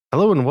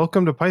Hello and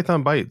welcome to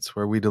Python Bytes,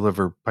 where we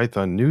deliver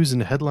Python news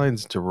and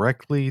headlines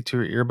directly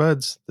to your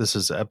earbuds. This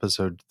is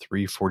episode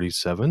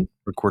 347,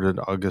 recorded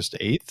August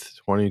 8th,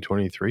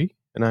 2023,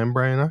 and I'm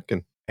Brian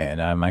Ocken.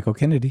 And I'm Michael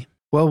Kennedy.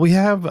 Well, we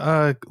have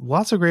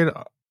lots of great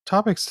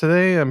topics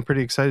today. I'm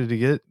pretty excited to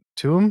get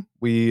to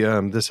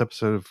them. This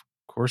episode, of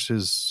course,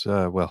 is,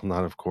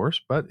 not of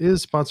course, but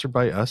is sponsored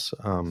by us.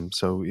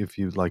 So if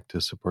you'd like to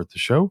support the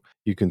show,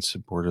 you can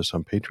support us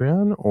on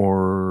Patreon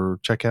or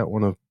check out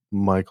one of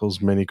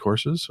Michael's many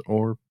courses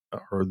or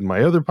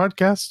my other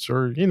podcasts,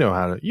 or you know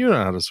how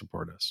to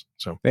support us.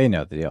 So they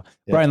know the deal.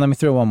 Yeah. Brian, let me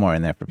throw one more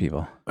in there for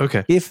people.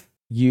 Okay. If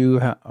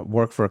you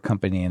work for a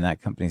company and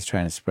that company is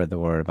trying to spread the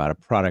word about a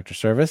product or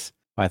service,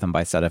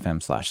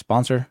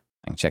 pythonbytes.fm/sponsor.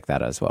 I can check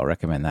that as well.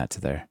 Recommend that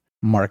to their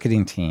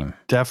marketing team.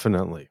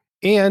 Definitely.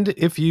 And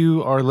if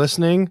you are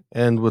listening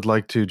and would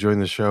like to join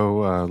the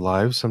show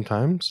live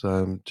sometimes,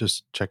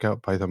 just check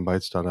out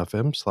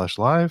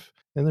pythonbytes.fm/live,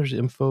 and there's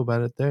info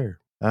about it there.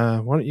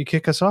 Why don't you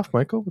kick us off,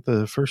 Michael, with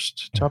the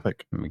first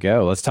topic? Here we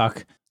go. Let's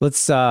talk.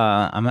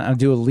 I'm going to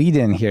do a lead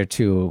in here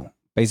to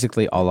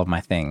basically all of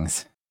my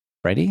things.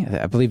 Freddie,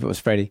 I believe it was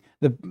Freddie.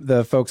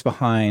 The folks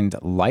behind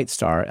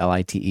Lightstar,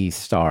 LITE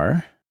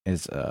Star,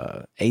 is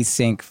a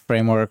async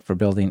framework for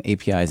building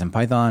APIs in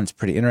Python. It's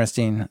pretty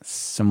interesting,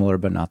 similar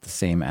but not the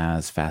same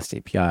as Fast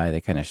API. They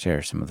kind of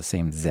share some of the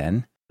same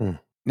Zen.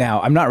 Now,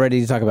 I'm not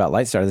ready to talk about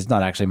Lightstar. This is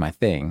not actually my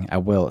thing. I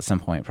will at some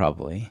point,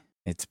 probably.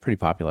 It's pretty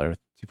popular,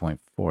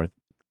 2.4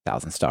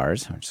 thousand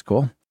stars, which is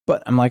cool.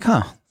 But I'm like,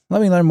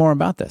 let me learn more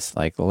about this.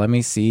 Like, let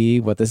me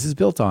see what this is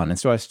built on. And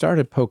so I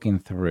started poking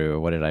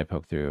through. What did I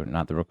poke through?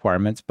 Not the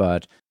requirements,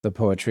 but the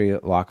poetry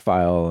lock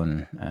file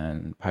and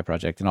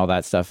PyProject and all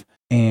that stuff.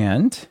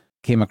 And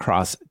came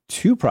across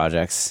two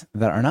projects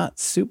that are not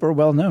super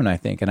well known, I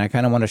think. And I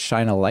kind of want to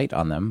shine a light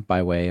on them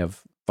by way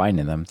of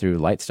finding them through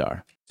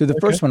Lightstar. So the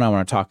first one I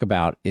want to talk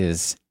about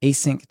is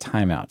async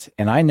timeout.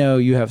 And I know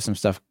you have some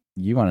stuff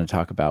you want to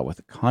talk about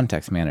with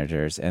context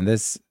managers. And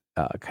this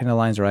kind of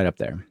lines right up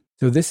there.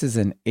 So this is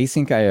an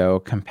async IO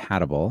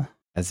compatible,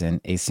 as in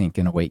async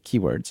and await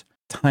keywords,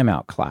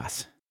 timeout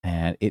class.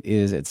 And it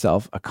is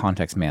itself a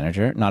context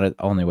manager. Not the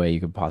only way you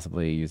could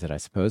possibly use it, I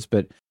suppose,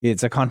 but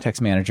it's a context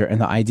manager.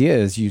 And the idea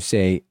is you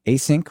say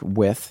async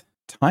with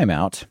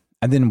timeout,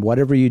 and then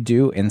whatever you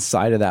do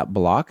inside of that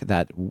block,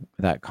 that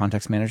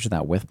context manager,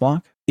 that with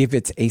block, if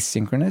it's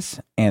asynchronous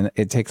and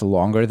it takes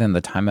longer than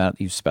the timeout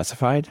you've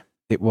specified,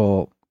 it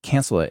will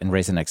cancel it and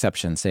raise an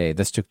exception, say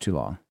this took too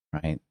long.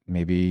 Right?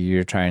 Maybe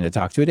you're trying to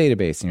talk to a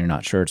database and you're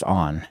not sure it's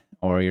on,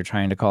 or you're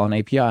trying to call an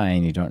API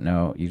and you don't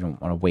want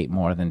to wait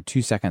more than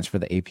 2 seconds for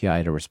the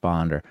API to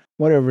respond, or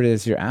whatever it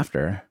is you're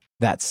after.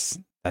 That's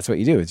what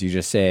you do, is you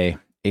just say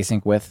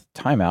async with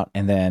timeout,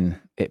 and then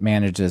it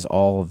manages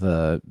all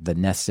the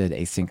nested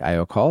async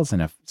IO calls.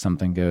 And if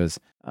something goes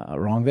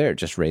wrong there, it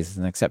just raises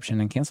an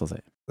exception and cancels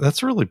it.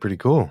 That's really pretty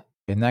cool.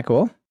 Isn't that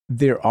cool?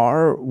 There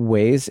are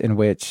ways in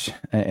which,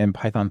 in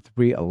Python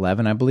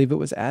 3.11, I believe it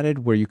was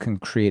added, where you can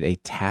create a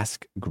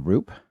task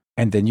group,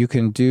 and then you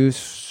can do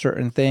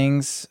certain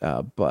things.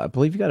 But I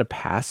believe you got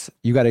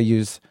to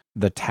use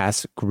the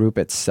task group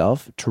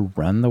itself to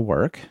run the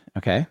work.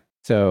 Okay,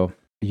 so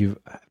I'm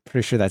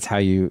pretty sure that's how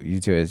you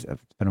do it. It's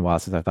been a while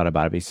since I thought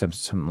about it. Be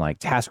some like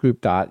task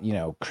group dot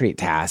create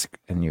task,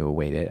 and you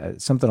await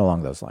it, something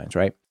along those lines,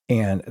 right?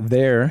 And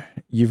there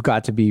you've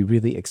got to be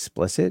really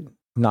explicit,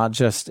 not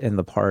just in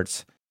the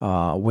parts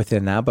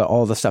within that, but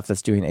all the stuff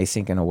that's doing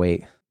async and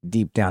await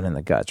deep down in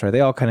the guts, right?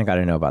 They all kind of got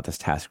to know about this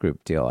task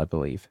group deal, I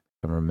believe,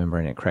 if I'm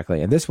remembering it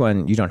correctly. And this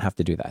one, you don't have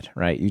to do that,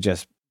 right? You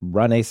just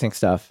run async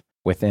stuff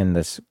within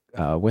this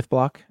with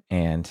block.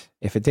 And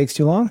if it takes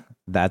too long,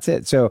 that's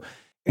it. So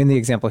in the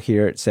example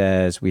here, it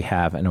says we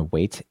have an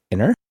await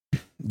inner.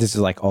 This is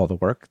like all the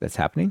work that's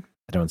happening.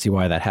 I don't see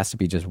why that has to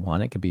be just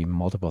one. It could be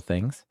multiple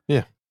things.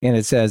 Yeah. And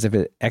it says if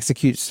it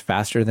executes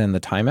faster than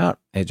the timeout,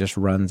 it just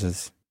runs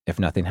as if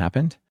nothing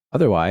happened.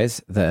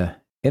 Otherwise, the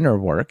inner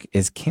work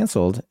is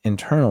canceled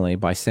internally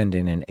by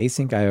sending an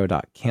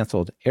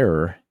asyncio.canceled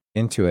error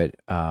into it.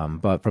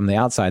 But from the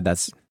outside,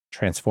 that's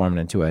transformed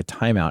into a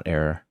timeout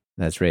error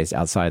that's raised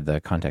outside the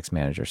context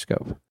manager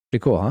scope.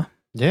 Pretty cool, huh?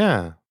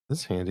 Yeah,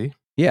 that's handy.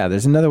 Yeah,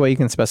 there's another way you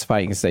can specify.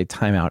 You can say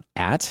timeout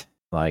at,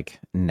 like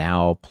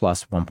now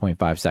plus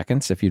 1.5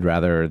 seconds, if you'd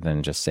rather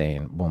than just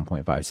saying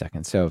 1.5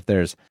 seconds. So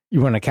if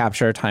you want to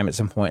capture time at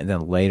some point, and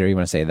then later you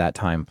want to say that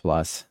time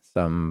plus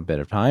some bit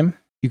of time.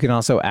 You can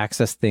also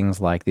access things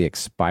like the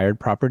expired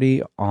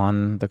property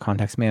on the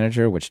context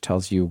manager, which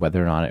tells you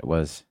whether or not it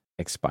was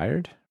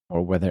expired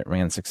or whether it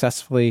ran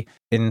successfully.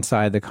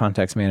 Inside the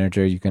context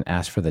manager, you can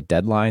ask for the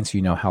deadline so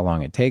you know how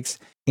long it takes.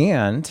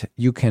 And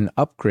you can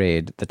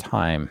upgrade the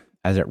time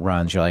as it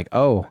runs. You're like,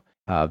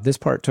 this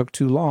part took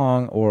too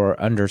long,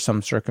 or under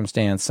some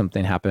circumstance,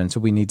 something happened, so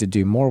we need to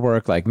do more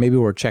work. Like maybe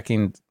we're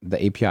checking the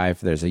API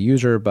if there's a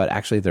user, but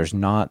actually there's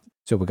not.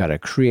 So we got to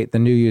create the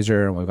new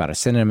user, and we've got to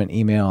send them an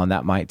email, and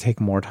that might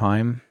take more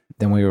time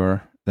than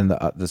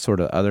the sort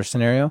of other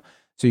scenario.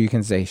 So you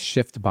can say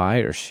shift by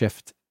or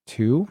shift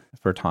to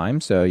for time.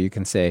 So you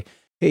can say,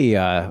 hey,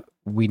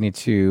 we need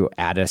to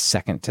add a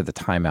second to the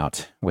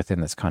timeout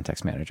within this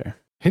context manager.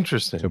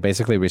 Interesting. So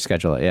basically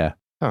reschedule it. Yeah.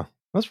 Oh,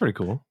 that's pretty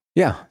cool.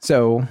 Yeah.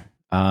 So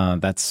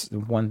that's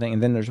one thing.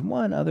 And then there's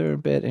one other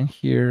bit in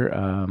here.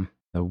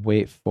 The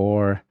wait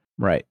for,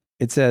 right.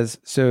 It says,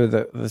 so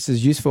this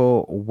is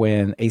useful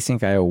when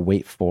async IO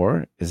wait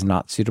for is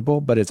not suitable,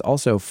 but it's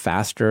also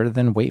faster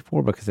than wait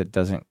for because it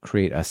doesn't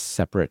create a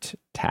separate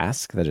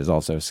task that is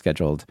also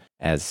scheduled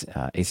as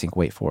async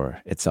wait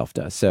for itself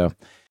does. So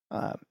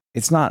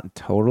it's not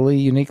totally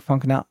unique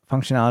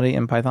functionality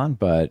in Python,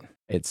 but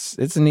it's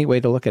a neat way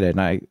to look at it.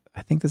 And I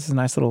think this is a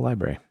nice little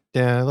library.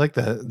 Yeah, I like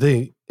that.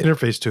 The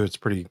interface to it's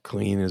pretty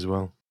clean as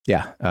well.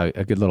 Yeah,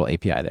 a good little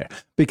API there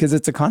because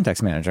it's a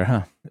context manager,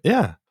 huh?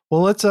 Yeah.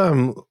 Well, let's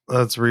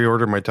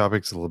reorder my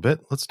topics a little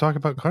bit. Let's talk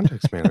about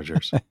context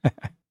managers.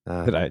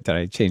 Did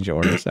I change the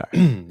order? Sorry.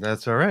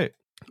 That's all right.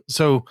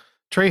 So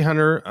Trey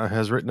Hunter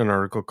has written an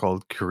article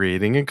called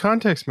 "Creating a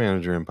Context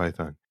Manager in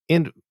Python,"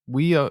 and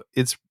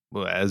it's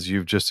as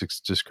you've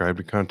just described,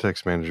 a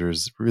context manager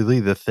is really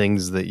the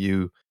things that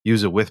you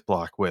use a with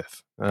block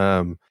with,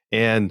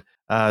 and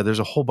there's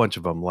a whole bunch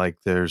of them. Like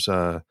there's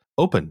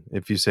open.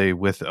 If you say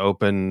with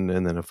open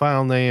and then a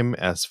file name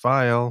s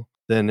file,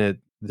 then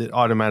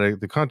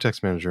the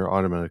context manager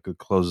automatically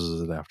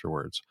closes it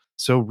afterwards.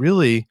 So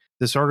really,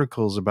 this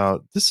article is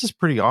about this is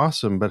pretty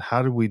awesome, but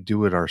how do we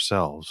do it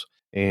ourselves?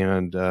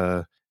 And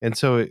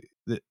so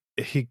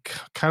he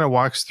kind of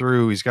walks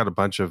through. He's got a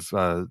bunch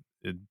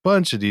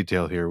of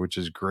detail here, which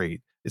is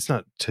great. It's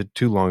not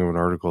too long of an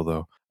article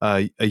though.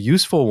 A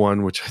useful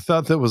one, which I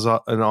thought that was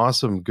an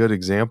awesome, good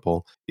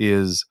example,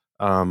 is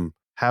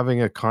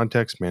having a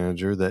context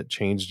manager that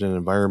changed an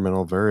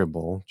environmental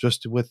variable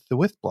just with the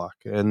with block,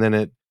 and then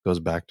it goes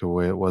back to the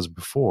way it was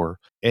before.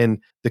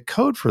 And the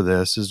code for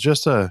this is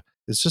just a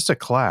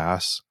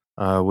class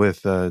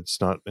with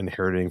it's not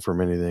inheriting from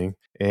anything.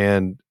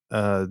 And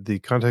the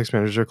context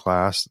manager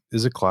class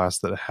is a class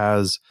that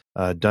has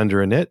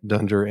dunder init,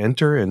 dunder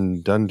enter,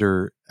 and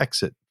dunder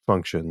exit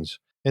functions.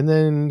 And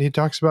then he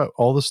talks about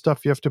all the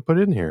stuff you have to put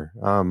in here.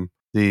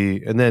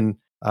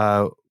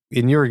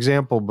 In your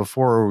example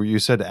before, you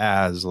said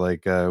as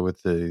like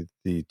with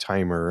the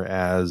timer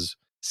as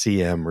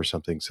CM or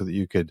something, so that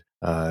you could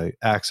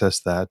access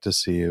that to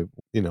see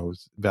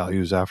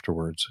values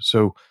afterwards.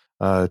 So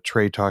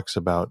Trey talks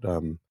about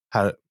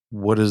how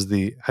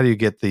do you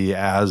get the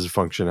as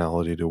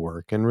functionality to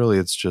work, and really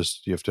it's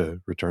just you have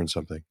to return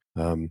something,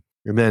 and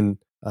then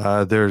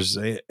there's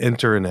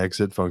enter and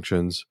exit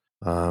functions,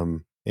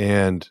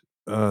 and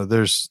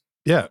there's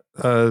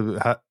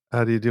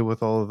how do you deal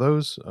with all of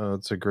those?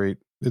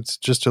 It's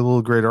just a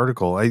little great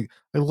article. I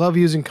love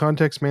using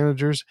context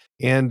managers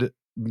and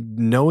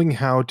knowing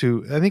how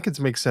to. I think it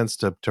makes sense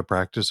to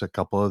practice a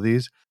couple of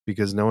these,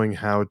 because knowing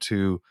how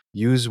to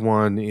use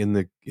one in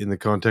the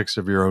context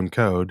of your own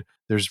code,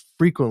 there's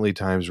frequently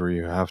times where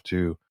you have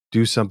to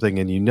do something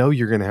and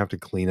you're going to have to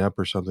clean up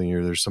or something,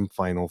 or there's some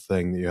final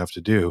thing that you have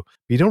to do.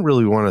 You don't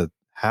really want to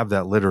have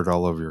that littered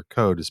all over your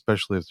code,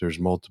 especially if there's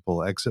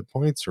multiple exit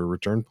points or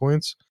return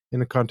points.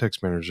 And a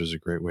context manager is a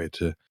great way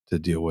to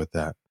deal with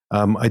that.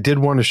 I did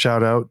want to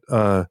shout out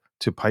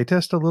to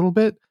PyTest a little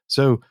bit.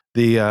 So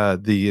the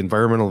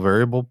environmental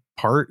variable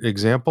part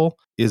example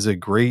is a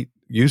great,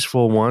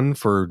 useful one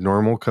for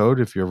normal code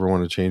if you ever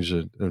want to change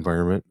the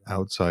environment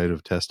outside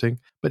of testing.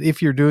 But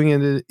if you're doing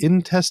it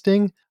in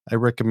testing, I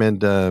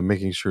recommend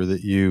making sure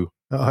that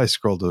I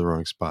scrolled to the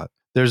wrong spot.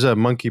 There's a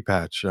monkey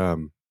patch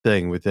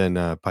thing within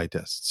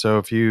PyTest. So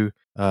if you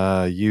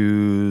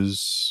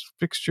use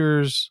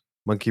fixtures,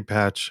 monkey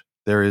patch,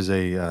 there is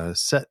a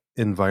set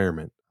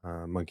environment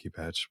monkey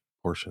patch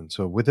portion.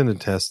 So within a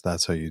test,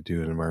 that's how you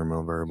do an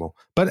environmental variable.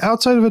 But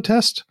outside of a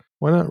test,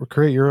 why not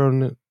create your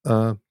own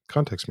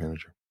context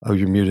manager? Oh,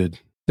 you're muted.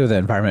 So the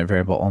environment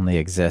variable only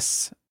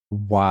exists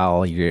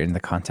while you're in the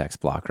context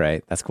block,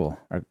 right? That's cool.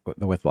 Or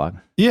the with block.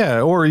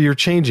 Yeah, or you're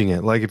changing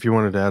it. Like if you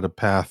wanted to add a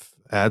path,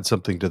 add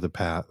something to the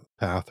path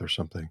or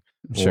something.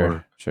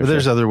 Sure.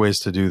 There's other ways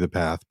to do the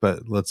path,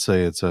 but let's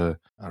say it's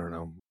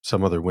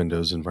some other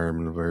Windows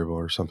environmental variable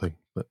or something.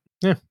 But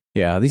yeah.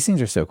 Yeah, these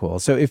things are so cool.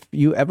 So if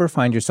you ever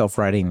find yourself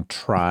writing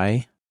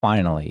try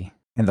finally,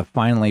 and the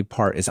finally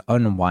part is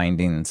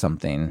unwinding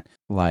something,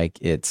 like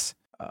it's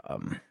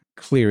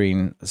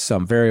clearing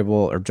some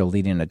variable or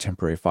deleting a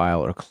temporary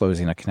file or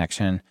closing a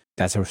connection,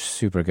 that's a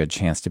super good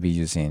chance to be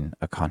using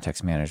a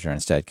context manager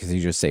instead, because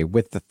you just say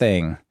with the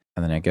thing,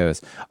 and then it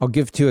goes. I'll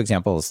give two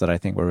examples that I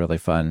think were really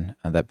fun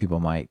that people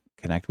might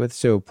connect with.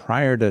 So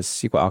prior to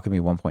SQL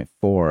Alchemy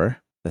 1.4,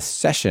 the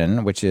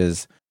session, which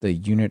is the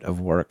unit of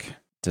work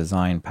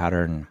design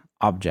pattern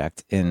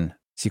object in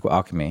SQL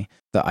Alchemy,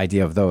 the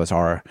idea of those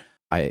are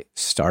I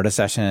start a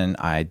session,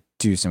 I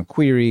do some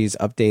queries,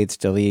 updates,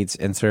 deletes,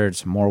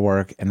 inserts, more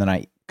work, and then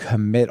I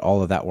commit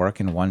all of that work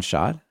in one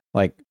shot.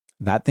 Like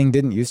that thing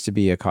didn't used to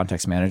be a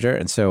context manager.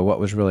 And so what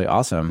was really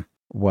awesome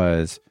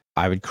was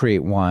I would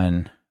create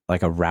one,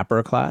 like a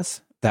wrapper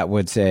class that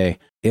would say,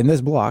 in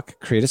this block,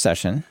 create a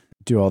session,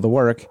 do all the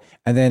work.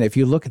 And then if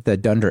you look at the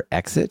dunder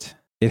exit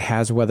it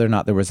has whether or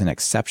not there was an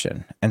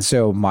exception. And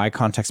so my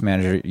context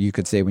manager, you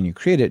could say when you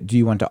create it, do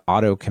you want to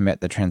auto commit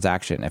the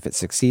transaction if it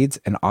succeeds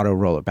and auto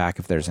roll it back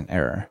if there's an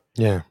error?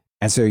 Yeah.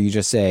 And so you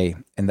just say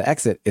in the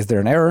exit, is there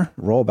an error?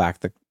 Roll back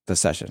the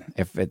session.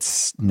 If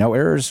it's no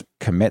errors,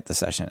 commit the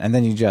session. And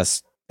then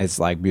it's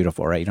like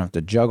beautiful, right? You don't have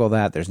to juggle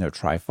that. There's no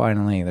try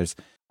finally. There's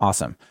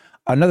awesome.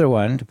 Another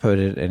one to put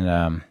it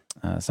in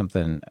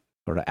something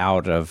sort of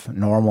out of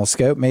normal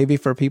scope, maybe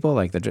for people,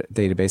 like the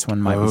database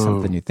one might be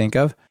something you think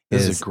of.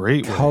 This is a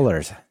great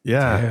colors. Way.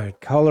 Yeah. Dude,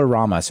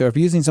 Colorama. So if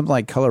you're using something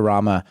like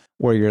Colorama,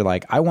 where you're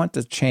like, I want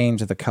to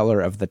change the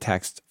color of the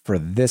text for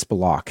this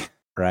block,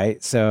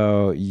 right?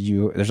 So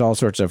there's all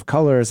sorts of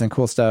colors and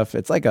cool stuff.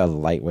 It's like a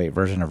lightweight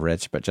version of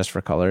Rich, but just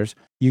for colors.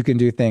 You can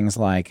do things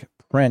like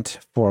print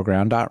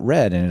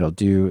foreground.red, and it'll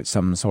do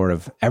some sort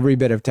of, every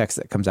bit of text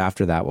that comes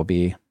after that will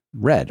be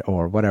red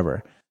or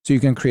whatever. So you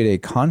can create a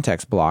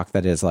context block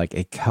that is like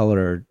a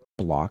colored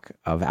block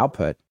of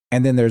output.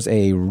 And then there's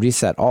a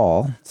reset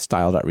all,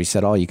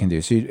 style.reset all you can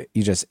do. So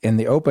you just, in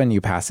the open,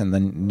 you pass in the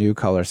new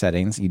color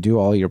settings, you do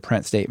all your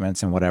print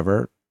statements and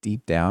whatever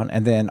deep down.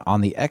 And then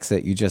on the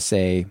exit, you just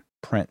say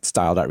print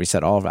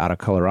style.reset all out of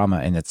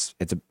Colorama, and it's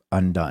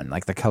undone,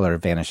 like the color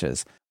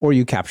vanishes. Or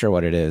you capture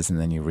what it is and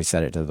then you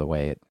reset it to the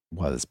way it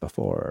was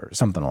before, or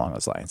something along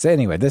those lines. So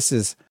anyway,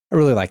 I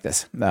really like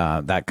this,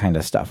 that kind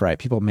of stuff, right?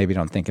 People maybe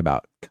don't think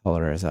about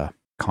color as a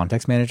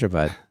context manager,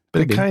 but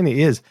it kind of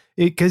is,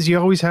 because you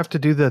always have to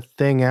do the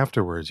thing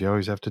afterwards. You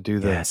always have to do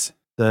the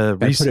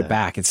reset. Put it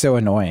back. It's so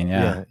annoying.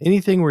 Yeah.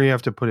 Anything where you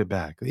have to put it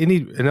back.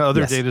 And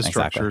other data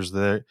structures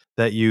that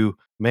you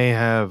may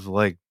have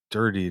like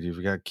dirtied.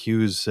 You've got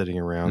queues sitting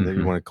around that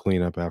you want to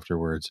clean up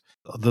afterwards.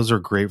 Those are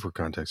great for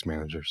context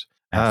managers.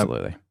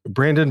 Absolutely.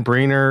 Brandon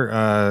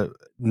Brainer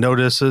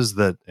notices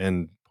that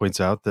and points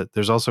out that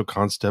there's also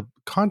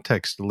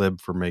context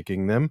lib for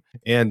making them.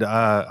 And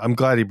I'm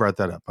glad he brought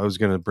that up. I was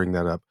going to bring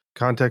that up.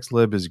 Context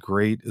lib is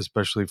great,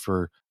 especially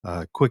for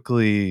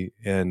quickly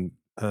and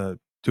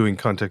doing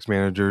context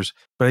managers.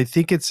 But I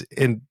think it's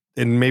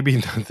and maybe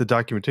the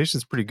documentation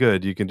is pretty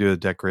good. You can do a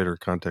decorator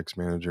context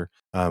manager,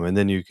 and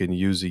then you can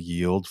use a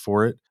yield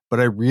for it. But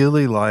I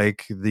really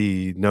like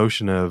the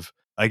notion of,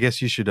 I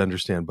guess you should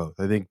understand both.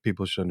 I think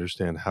people should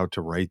understand how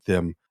to write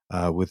them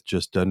with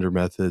just dunder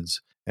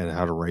methods and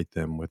how to write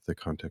them with the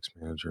context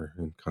manager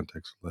and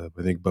context lib.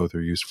 I think both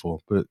are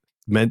useful, but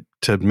meant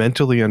to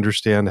mentally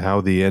understand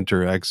how the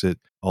enter, exit,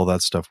 all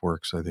that stuff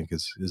works, I think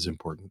is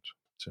important.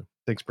 So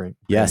thanks, Brent.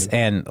 Yes,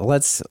 and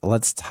let's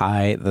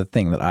tie the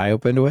thing that I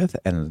opened with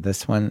and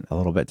this one a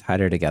little bit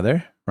tighter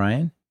together,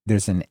 Ryan.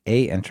 There's an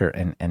A enter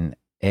and an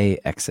A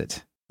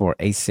exit for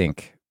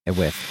async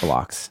with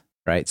blocks,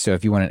 right? So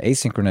if you want an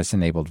asynchronous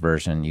enabled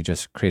version, you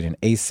just create an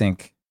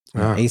async,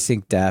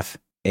 async def,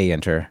 A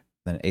enter,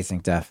 then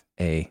async def,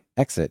 A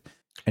exit.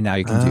 And now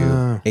you can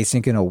do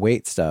async and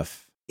await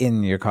stuff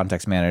in your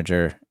context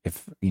manager,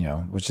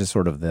 which is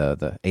sort of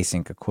the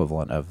async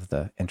equivalent of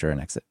the enter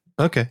and exit.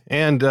 Okay.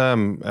 And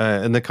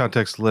the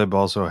context lib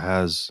also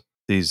has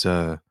these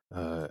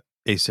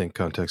async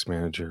context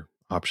manager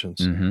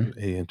options.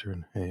 A enter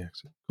and A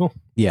exit. Cool.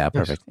 Yeah,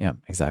 perfect. Nice. Yeah,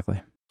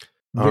 exactly.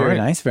 Very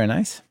nice. Very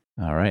nice.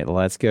 All right,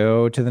 let's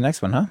go to the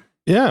next one, huh?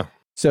 Yeah.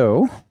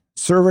 So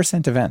server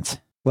sent events.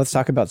 Let's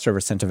talk about server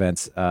sent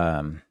events.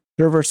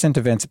 Server sent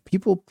events,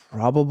 people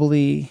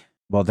probably,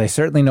 they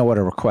certainly know what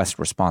a request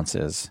response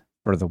is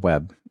for the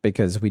web,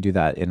 because we do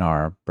that in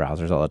our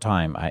browsers all the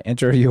time. I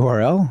enter a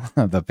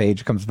URL, the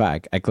page comes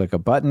back. I click a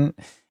button,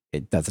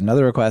 it does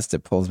another request,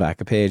 it pulls back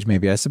a page.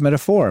 Maybe I submit a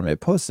form, it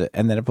posts it,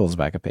 and then it pulls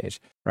back a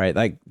page, right?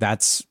 Like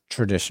that's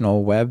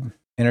traditional web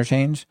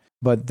interchange,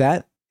 but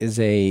that is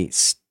a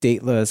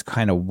stateless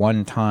kind of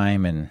one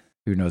time, and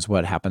who knows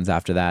what happens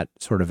after that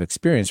sort of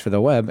experience for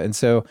the web. And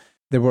so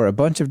there were a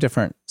bunch of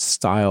different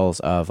styles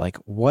of like,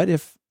 what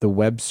if the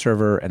web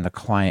server and the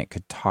client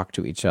could talk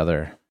to each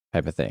other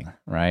type of thing,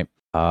 right?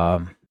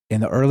 In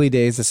the early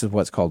days, this is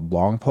what's called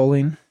long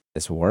polling.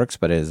 This works,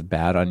 but it is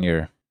bad on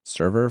your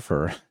server.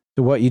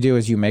 So what you do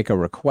is you make a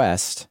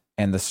request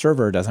and the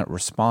server doesn't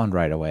respond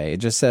right away. It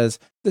just says,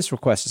 this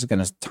request is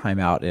going to time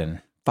out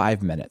in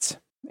 5 minutes,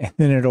 and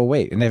then it'll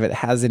wait. And if it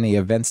has any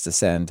events to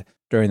send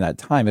during that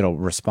time, it'll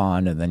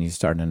respond, and then you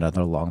start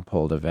another long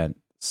polled event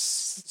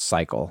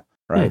cycle,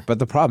 right? But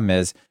the problem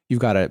is you've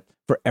got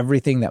for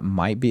everything that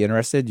might be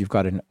interested, you've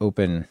got an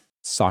open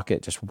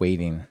socket just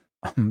waiting.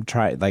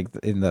 Try like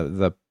in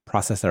the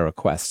processor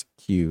request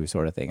queue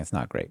sort of thing. It's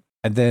not great.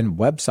 And then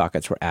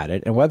WebSockets were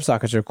added, and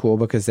WebSockets are cool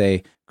because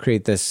they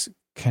create this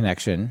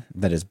connection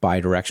that is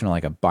bidirectional,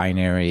 like a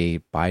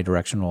binary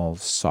bidirectional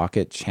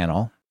socket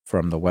channel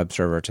from the web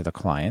server to the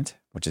client,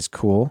 which is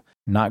cool.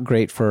 Not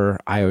great for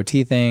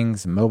IoT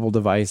things. Mobile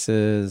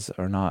devices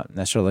are not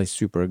necessarily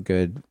super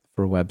good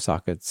for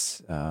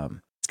WebSockets.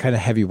 It's kind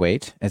of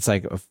heavyweight. It's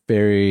like a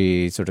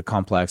very sort of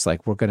complex,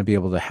 like we're going to be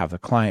able to have the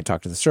client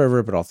talk to the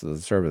server, but also the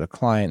server, the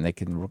client, and they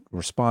can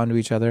respond to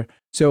each other.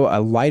 So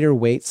a lighter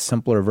weight,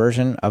 simpler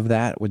version of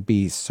that would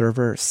be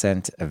server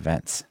sent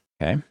events.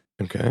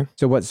 Okay.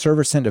 So what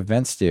server sent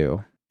events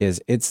do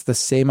is it's the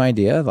same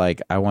idea. Like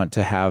I want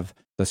to have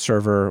the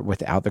server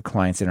without the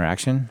client's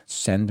interaction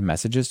send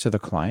messages to the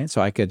client.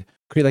 So I could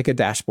create like a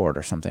dashboard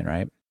or something,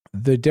 right?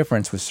 The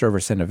difference with server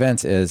send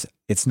events is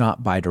it's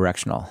not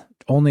bidirectional.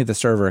 Only the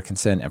server can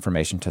send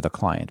information to the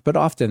client. But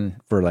often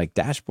for like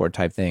dashboard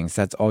type things,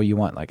 that's all you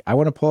want. Like I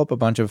want to pull up a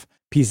bunch of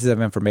pieces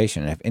of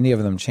information. If any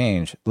of them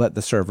change, let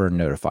the server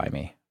notify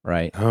me,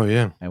 right? Oh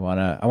yeah. I want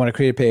to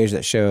create a page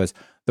that shows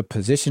the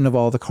position of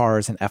all the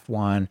cars in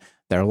F1,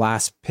 their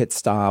last pit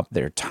stop,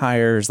 their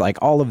tires, like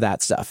all of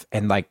that stuff.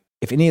 And like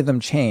if any of them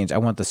change, I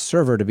want the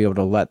server to be able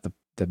to let the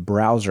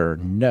browser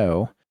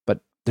know. But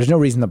there's no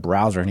reason the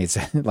browser needs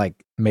to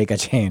like make a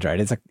change, right?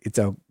 It's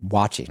a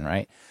watching,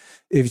 right?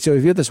 If you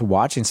have this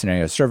watching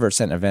scenario, server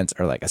sent events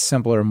are like a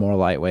simpler, more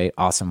lightweight,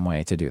 awesome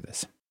way to do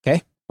this.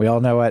 Okay. We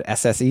all know what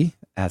SSE,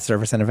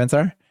 server sent events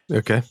are.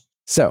 Okay.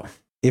 So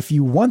if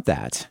you want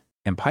that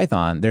in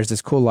Python, there's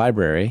this cool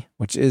library,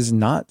 which is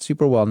not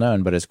super well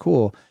known, but is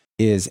cool,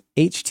 is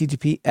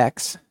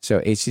HTTPX. So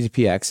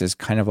HTTPX is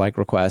kind of like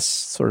requests,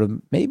 sort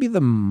of maybe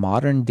the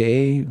modern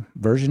day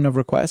version of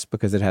requests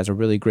because it has a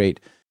really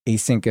great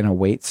async and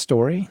await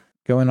story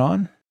going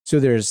on. So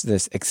there's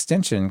this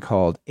extension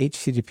called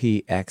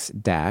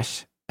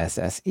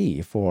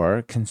HTTPX-SSE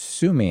for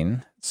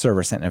consuming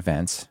server sent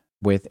events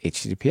with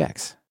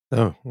HTTPX.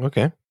 Oh,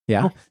 okay.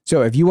 Yeah. Cool.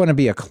 So if you want to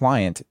be a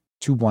client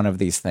to one of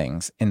these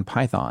things in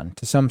Python,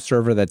 to some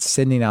server that's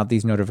sending out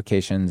these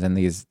notifications and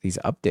these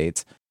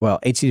updates, well,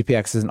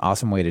 HTTPX is an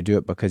awesome way to do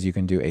it because you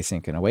can do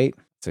async and await.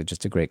 So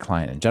just a great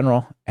client in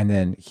general. And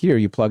then here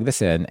you plug this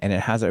in and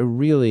it has a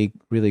really,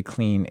 really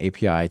clean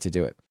API to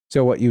do it.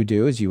 So what you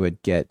do is you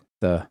would get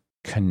the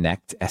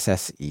connect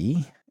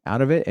SSE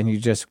out of it. And you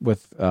just,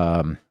 with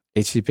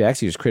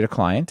HTTPX, you just create a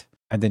client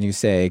and then you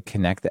say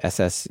connect the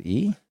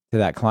SSE to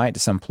that client to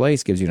some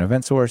place, gives you an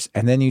event source.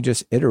 And then you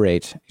just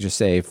iterate, you just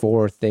say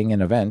for thing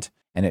and event,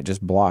 and it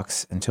just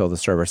blocks until the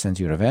server sends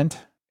you an event.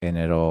 And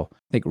it'll, I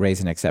think, raise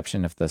an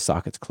exception if the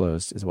socket's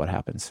closed is what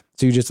happens.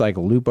 So you just like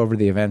loop over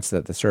the events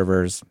that the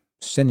server's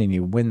sending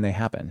you when they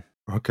happen.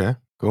 Okay,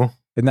 cool.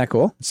 Isn't that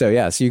cool? So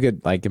yeah, so you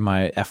could, like in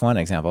my F1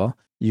 example,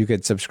 you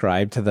could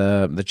subscribe to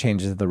the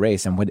changes of the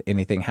race, and when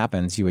anything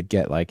happens, you would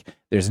get like,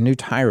 there's a new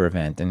tire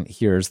event, and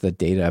here's the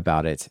data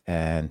about it,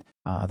 and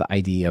the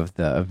ID of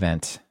the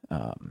event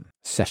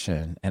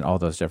session, and all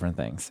those different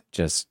things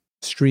just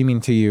streaming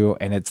to you.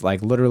 And it's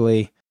like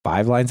literally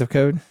 6 lines of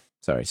code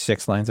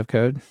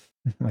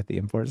with the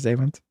import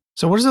statement.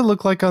 So what does it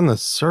look like on the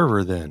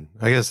server then?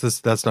 I guess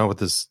that's not what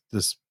this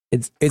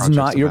It's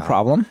not your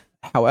problem.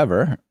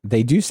 However,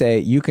 they do say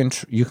you can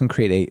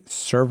create a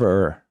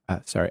server, a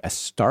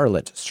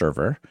Starlet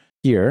server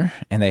here,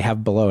 and they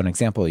have below an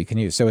example you can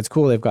use. So it's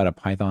cool. They've got a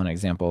Python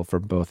example for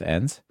both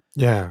ends.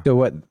 Yeah. So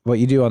what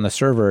you do on the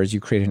server is you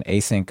create an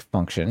async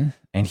function,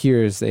 and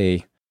here's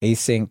a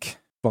async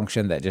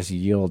function that just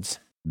yields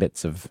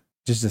bits of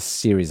just a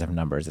series of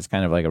numbers. It's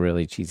kind of like a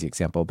really cheesy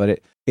example,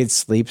 but it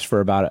sleeps for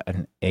about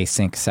an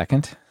async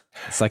second.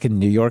 It's like a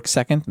New York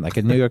second, like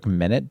a New York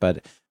minute,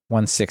 but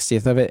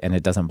 1/60th of it, and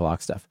it doesn't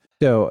block stuff.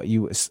 So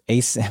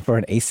for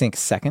an async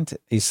second,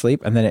 you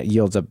sleep, and then it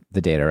yields up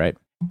the data, right?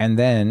 And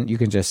then you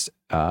can just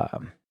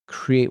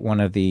create one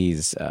of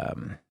these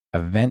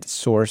event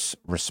source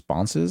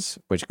responses,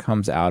 which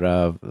comes out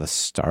of the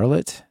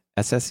Starlet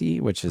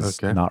SSE, which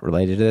is not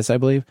related to this, I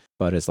believe,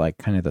 but is like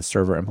kind of the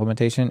server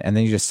implementation. And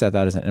then you just set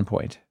that as an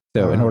endpoint.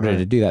 So in order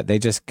to do that, they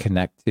just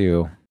connect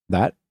to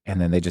that,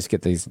 and then they just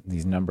get these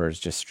numbers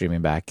just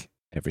streaming back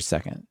every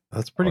second.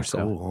 That's pretty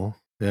cool.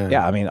 Yeah.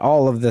 Yeah. I mean,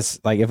 all of this,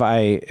 like if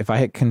I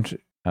hit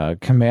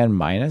command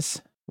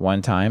minus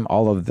one time,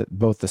 all of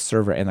both the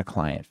server and the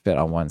client fit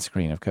on one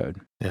screen of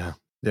code. Yeah.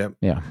 Yep.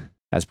 Yeah.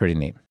 That's pretty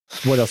neat.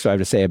 What else do I have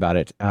to say about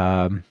it?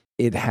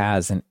 It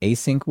has an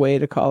async way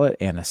to call it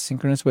and a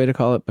synchronous way to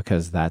call it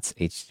because that's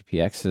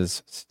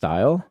HTTPX's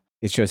style.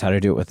 It shows how to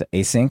do it with the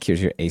async.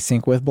 Here's your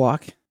async with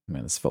block.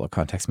 Man, it's full of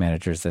context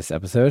managers, this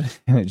episode.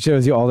 And it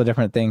shows you all the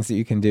different things that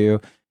you can do.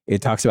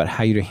 It talks about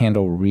how you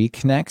handle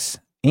reconnects.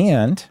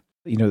 And,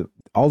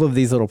 all of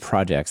these little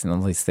projects and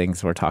all these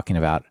things we're talking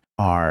about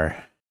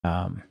are,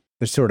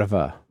 there's sort of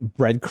a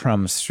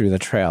breadcrumbs through the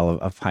trail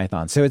of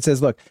Python. So it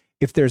says, look,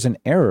 if there's an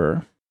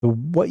error,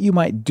 what you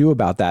might do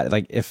about that,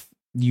 like if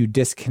you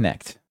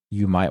disconnect,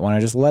 you might want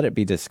to just let it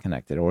be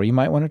disconnected, or you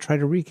might want to try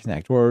to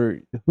reconnect, or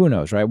who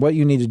knows, right? What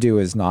you need to do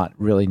is not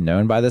really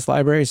known by this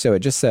library. So it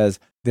just says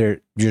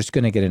you're just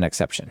going to get an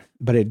exception,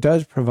 but it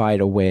does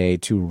provide a way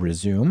to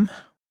resume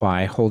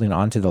by holding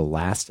on to the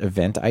last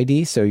event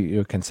ID. So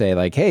you can say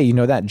like, hey,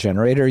 that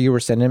generator you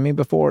were sending me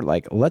before,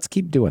 like, let's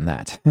keep doing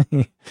that,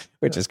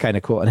 which is kind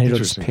of cool. And it'll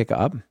just pick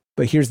up.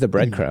 But here's the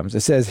breadcrumbs.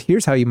 It says,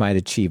 here's how you might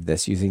achieve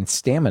this using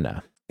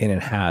Stamina. And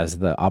it has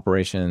the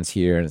operations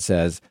here. And it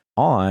says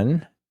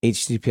on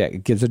HTTPX,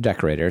 it gives a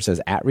decorator. It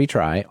says at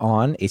retry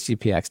on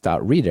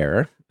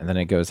HTTPX.readError. And then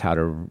it goes how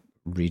to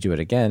redo it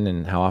again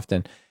and how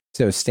often.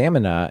 So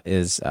Stamina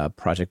is a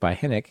project by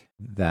Hinnick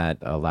that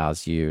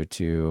allows you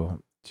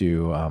to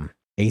do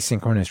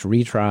asynchronous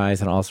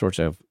retries and all sorts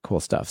of cool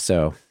stuff.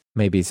 So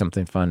maybe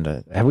something fun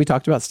to. Have we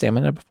talked about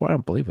stamina before? I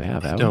don't believe we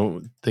have. I Have we?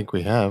 don't think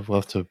we have.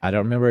 We'll have to. I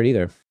don't remember it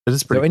either. But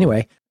it's So pretty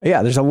anyway,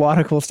 yeah, there's a lot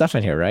of cool stuff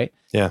in here, right?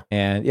 Yeah.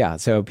 And yeah,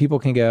 so people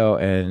can go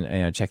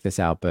and check this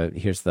out. But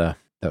here's the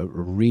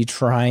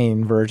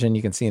retrying version.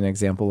 You can see an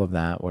example of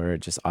that where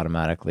it just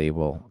automatically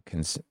will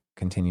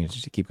continue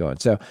to keep going.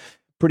 So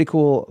pretty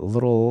cool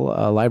little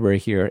library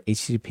here,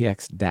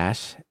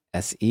 HTTPX-SE.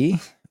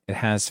 It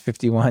has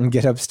 51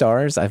 GitHub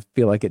stars. I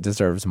feel like it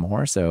deserves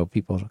more, so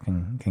people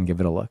can give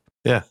it a look.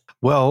 Yeah.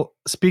 Well,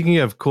 speaking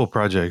of cool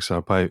projects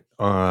on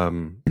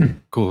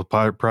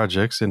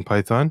projects in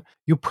Python,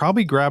 you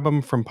probably grab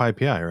them from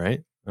PyPI,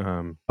 right?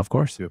 Of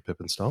course. Do a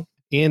pip install.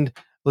 And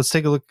let's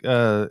take a look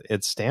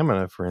at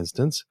Stamina, for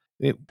instance.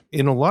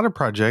 In a lot of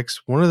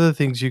projects, one of the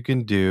things you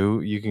can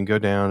do, you can go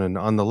down and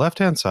on the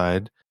left-hand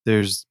side,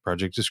 there's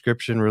project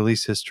description,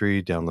 release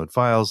history, download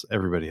files.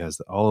 Everybody has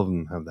that. All of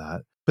them have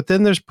that. But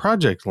then there's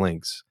project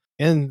links.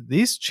 And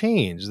these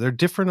change. They're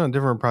different on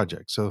different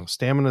projects. So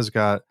Stamina's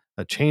got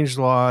a change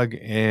log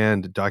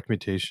and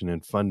documentation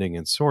and funding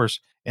and source.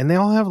 And they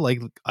all have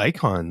like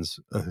icons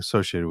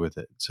associated with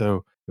it.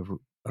 So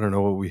I don't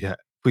know what we have.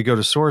 If we go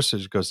to source,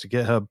 it goes to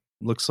GitHub.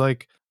 Looks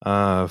like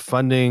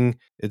funding.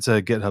 It's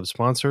a GitHub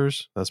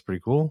sponsors. That's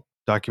pretty cool.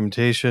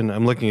 Documentation.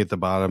 I'm looking at the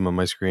bottom of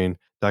my screen.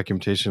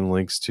 Documentation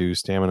links to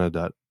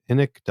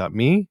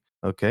stamina.hinic.me.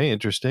 Okay,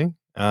 interesting.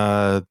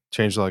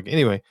 Changelog.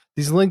 Anyway,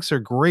 these links are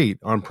great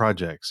on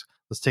projects.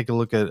 Let's take a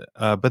look at,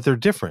 but they're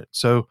different.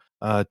 So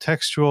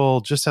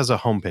textual just has a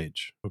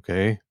homepage.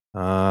 Okay.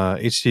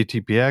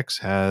 HTTPX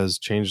has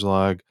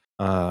changelog,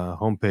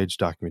 homepage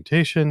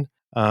documentation.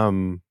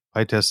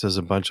 PyTest has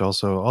a bunch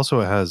also. Also,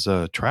 it has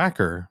a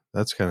tracker.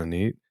 That's kind of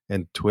neat.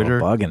 And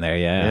Twitter. Bug in there,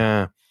 yeah.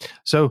 Yeah.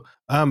 So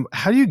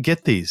how do you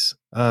get these?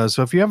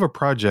 So if you have a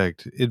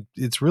project,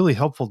 it's really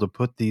helpful to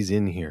put these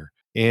in here.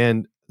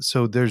 And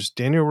so there's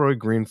Daniel Roy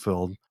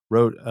Greenfield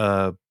wrote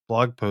a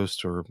blog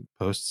post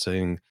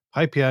saying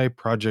PyPI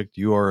project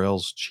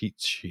URLs cheat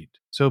sheet.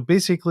 So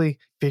basically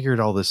figured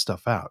all this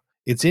stuff out.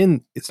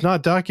 It's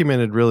not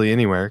documented really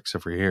anywhere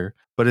except for here,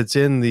 but it's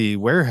in the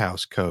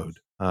warehouse code.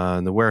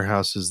 And the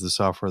warehouse is the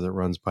software that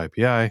runs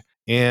PyPI.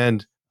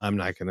 And I'm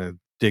not going to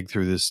dig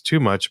through this too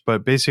much,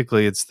 but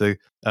basically it's the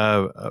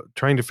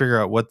trying to figure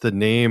out what the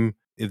name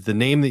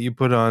that you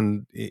put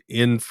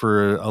in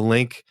for a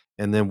link,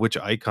 and then which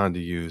icon to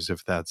use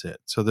if that's it.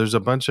 So there's a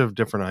bunch of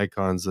different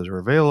icons that are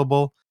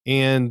available.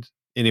 And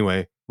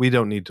anyway, we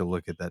don't need to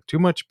look at that too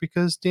much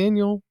because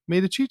Daniel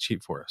made a cheat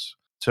sheet for us.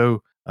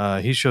 So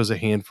he shows a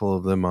handful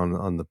of them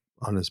on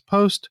his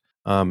post.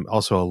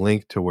 Also a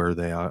link to where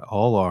they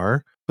all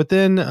are. But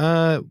then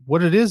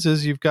what it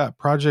is you've got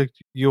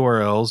project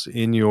URLs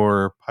in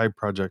your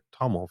PyProject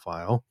TOML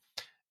file,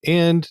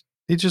 and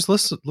it just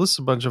lists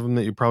a bunch of them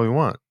that you probably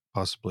want,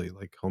 possibly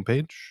like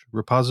homepage,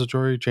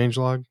 repository,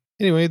 changelog.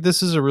 Anyway,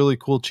 this is a really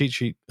cool cheat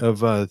sheet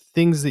of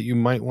things that you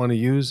might want to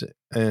use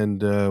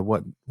and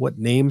what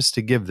names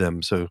to give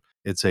them. So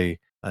it's a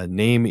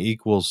name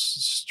equals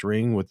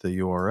string with the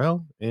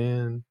URL,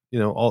 and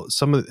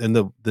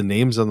the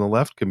names on the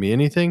left can be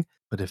anything,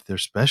 but if they're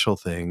special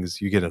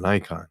things, you get an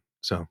icon.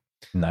 So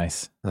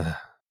nice.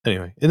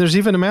 Anyway, and there's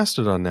even a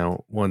Mastodon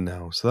one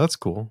now, so that's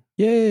cool.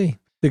 Yay!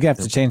 You're gonna have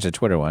to change the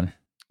Twitter one.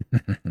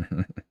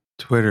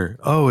 Twitter.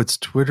 Oh, it's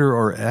Twitter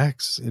or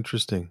X.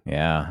 Interesting.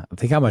 Yeah.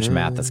 Think how much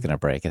math that's gonna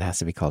break. It has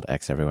to be called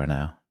X everywhere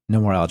now.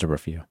 No more algebra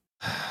for you.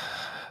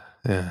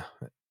 Yeah.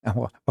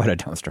 What a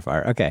dumpster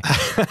fire. Okay.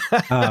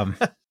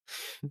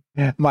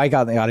 Mike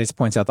out in the audience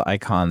points out the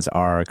icons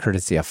are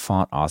courtesy of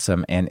Font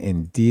Awesome, and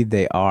indeed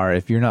they are.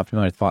 If you're not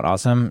familiar with Font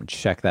Awesome,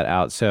 check that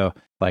out. So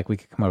like we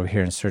could come over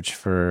here and search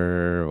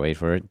for, wait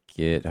for it,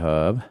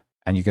 GitHub,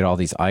 and you get all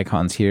these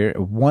icons here.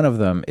 One of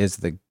them is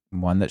the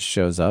one that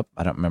shows up.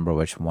 I don't remember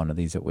which one of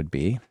these it would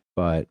be,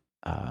 but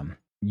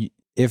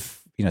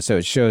if, so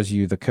it shows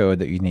you the code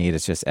that you need.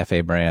 It's just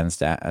FA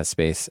brands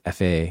space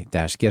FA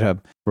dash GitHub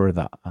for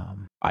the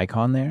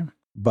icon there.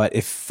 But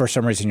if for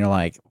some reason you're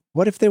like,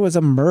 what if there was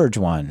a merge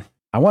one?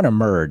 I want to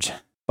merge,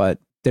 but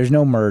there's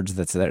no merge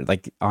that's there,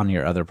 like on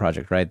your other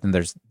project, right? Then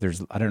there's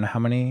I don't know how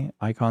many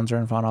icons are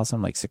in Font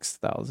Awesome, like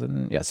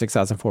 6,000. Yeah,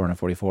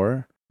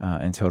 6,444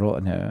 in total.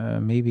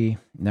 And maybe,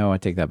 no, I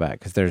take that back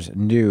because there's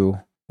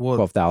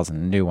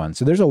 12,000 new ones.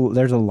 So there's a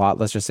lot.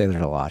 Let's just say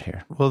there's a lot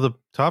here. Well, the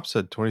top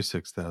said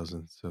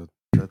 26,000. So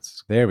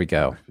that's there we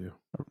go.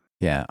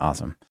 Yeah,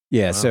 awesome.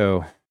 Yeah, wow.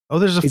 So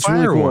there's a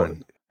fire really cool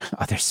one.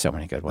 Oh, there's so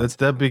many good ones.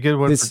 That'd be a good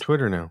one for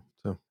Twitter now.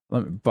 So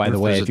by the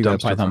way, if you go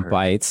to Python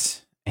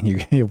Bytes, and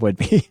it would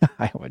be,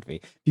 I would be.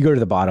 If you go to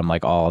the bottom,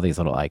 like all these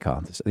little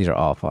icons, these are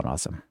all Font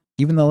Awesome.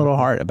 Even the little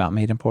heart about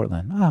made in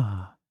Portland.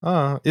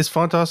 Is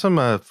Font Awesome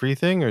a free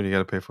thing, or do you got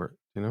to pay for it?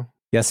 You know?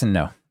 Yes and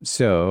no.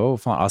 So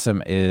Font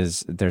Awesome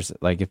there's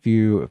like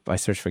if I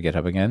search for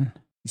GitHub again,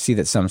 you see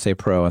that some say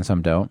pro and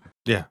some don't.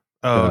 Yeah.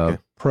 Okay.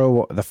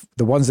 Pro,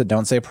 the ones that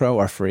don't say pro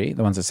are free.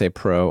 The ones that say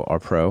pro are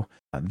pro.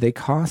 They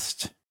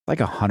cost like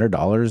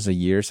 $100 a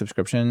year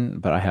subscription,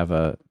 but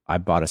I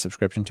bought a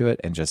subscription to it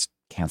and just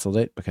canceled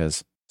it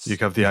because you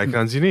have the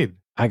icons you need.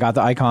 I got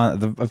the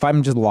icon. If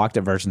I'm just locked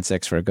at version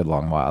 6 for a good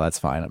long while, that's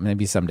fine.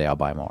 Maybe someday I'll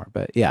buy more.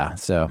 But yeah,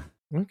 so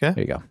Okay.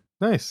 there you go.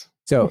 Nice.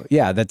 So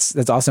yeah,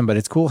 that's awesome. But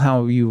it's cool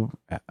how you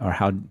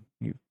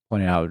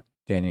pointed out,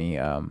 Danny,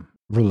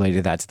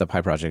 related that to the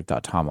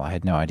PyProject.toml. I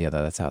had no idea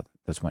that that's how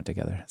those went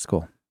together. It's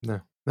cool.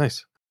 No.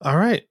 Nice. All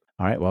right.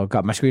 All right. Well,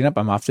 got my screen up.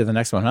 I'm off to the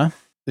next one, huh?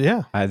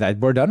 Yeah.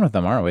 We're done with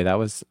them, aren't we?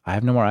 I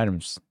have no more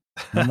items.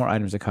 No more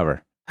items to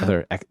cover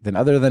other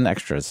than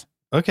extras.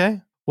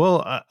 Okay.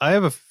 Well, I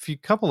have a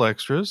couple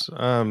extras.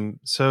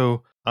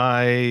 So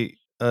I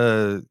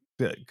a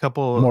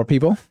couple More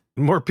people.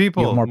 more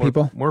people, more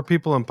people? more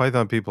people, and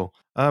Python people.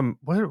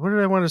 What did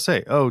I want to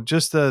say? Oh,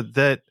 just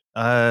that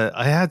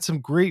I had some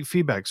great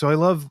feedback. So I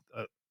love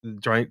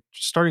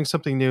starting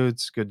something new.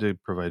 It's good to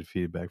provide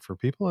feedback for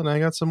people, and I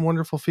got some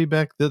wonderful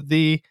feedback that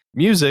the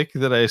music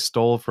that I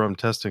stole from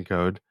Test and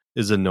Code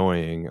is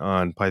annoying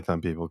on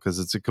Python people because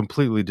it's a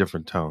completely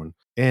different tone.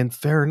 And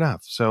fair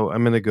enough. So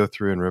I'm going to go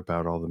through and rip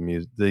out all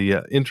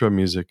the intro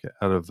music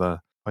out of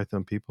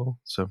Python people.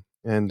 So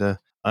and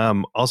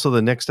also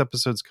the next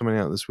episode's coming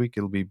out this week.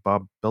 It'll be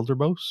Bob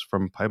Belderbos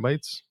from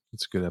PyBytes.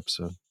 It's a good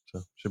episode.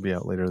 So should be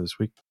out later this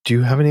week. Do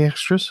you have any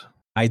extras?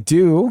 I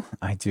do.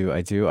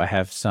 I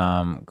have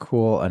some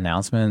cool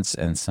announcements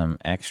and some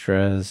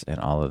extras and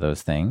all of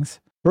those things.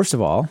 First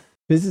of all,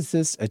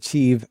 physicists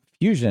achieve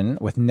fusion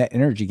with net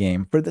energy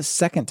game for the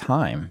second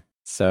time.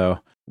 So,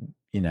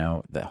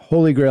 the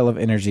holy grail of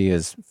energy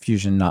is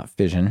fusion, not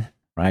fission,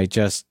 right?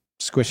 Just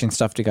squishing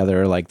stuff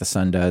together like the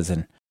sun does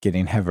and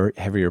getting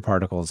heavier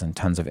particles and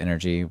tons of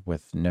energy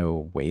with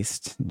no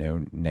waste,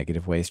 no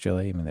negative waste,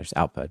 really. I mean, there's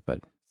output, but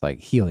it's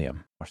like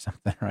helium or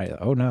something, right?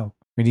 Oh, no,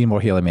 we need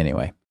more helium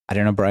anyway. I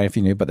don't know, Brian, if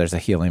you knew, but there's a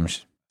helium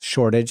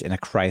shortage and a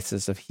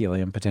crisis of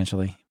helium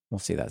potentially. We'll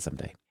see that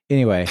someday.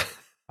 Anyway,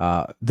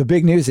 the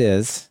big news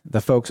is the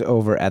folks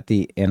over at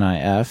the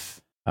NIF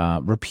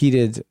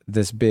repeated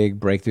this big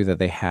breakthrough that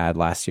they had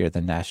last year at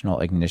the National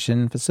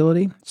Ignition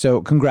Facility.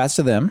 So congrats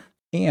to them.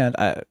 And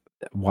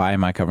why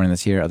am I covering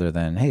this here other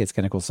than, hey, it's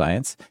kind of cool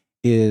science,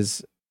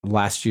 is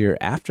last year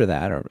after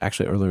that, or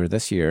actually earlier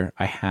this year,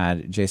 I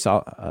had Jay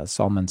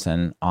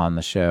Salmonson on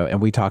the show,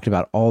 and we talked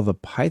about all the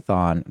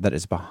Python that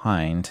is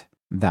behind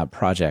that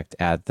project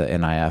at the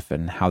NIF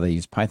and how they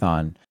use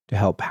Python to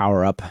help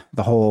power up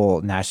the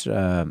whole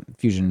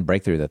fusion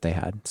breakthrough that they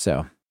had.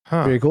 So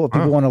very cool. If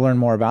people want to learn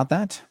more about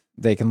that,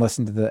 they can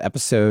listen to the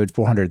episode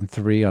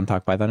 403 on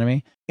Talk Python to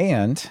Me.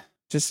 And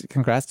just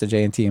congrats to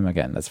Jay and team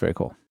again. That's very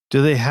cool.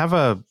 Do they have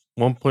a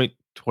 1.21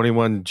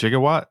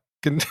 gigawatt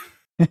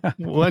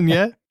one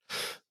yet?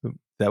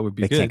 That would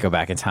be good. They can't go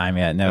back in time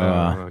yet.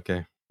 No.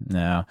 Okay.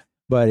 No.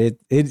 But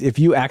if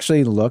you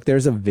actually look,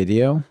 there's a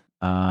video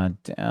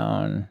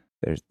down.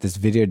 There's this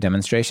video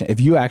demonstration.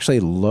 If you actually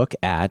look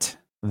at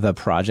the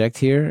project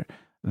here,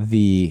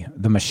 the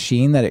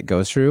machine that it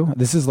goes through,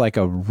 this is like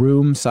a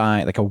room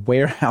size, like a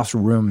warehouse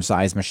room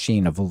size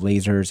machine of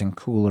lasers and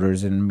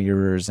coolers and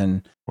mirrors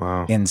and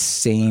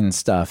insane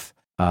stuff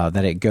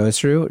that it goes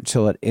through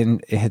till it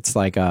hits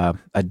like a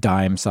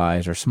dime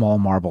size or small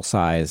marble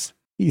size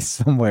piece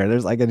somewhere.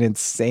 There's like an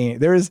insane,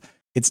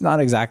 it's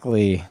not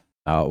exactly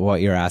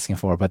what you're asking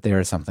for, but there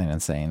is something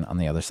insane on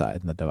the other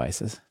side in the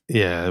devices.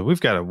 Yeah,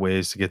 we've got a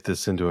ways to get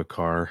this into a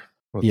car.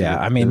 Yeah,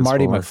 I mean,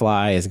 Marty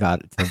McFly has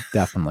got to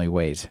definitely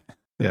wait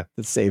to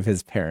save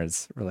his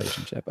parents'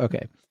 relationship.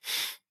 Okay.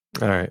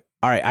 All right.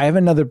 I have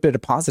another bit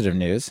of positive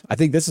news. I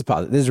think this is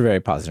positive. This is very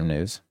positive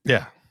news.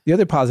 Yeah. The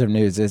other positive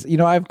news is,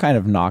 I've kind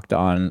of knocked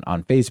on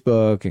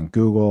Facebook and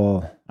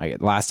Google.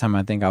 Last time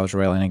I think I was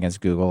railing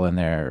against Google and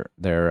their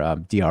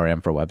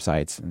DRM for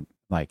websites, and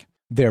like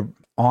their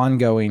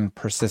ongoing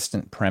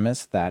persistent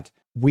premise that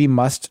we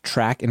must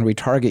track and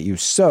retarget you.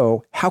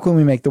 So how can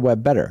we make the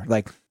web better?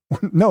 Like,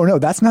 no,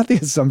 that's not the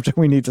assumption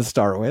we need to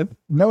start with.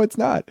 No, it's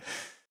not.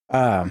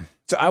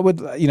 So I would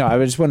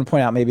just want to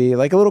point out maybe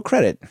like a little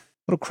credit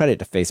to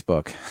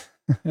Facebook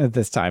at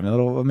this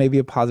time, maybe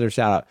a positive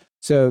shout out.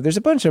 So there's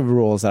a bunch of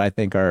rules that I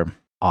think are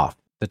off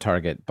the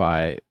target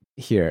by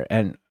here.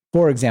 And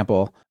for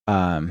example,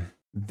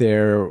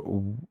 there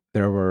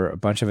were a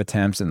bunch of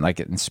attempts, and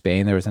like in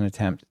Spain, there was an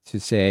attempt to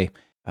say,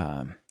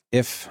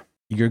 if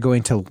you're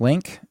going to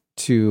link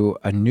to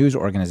a news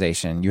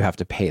organization, you have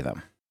to pay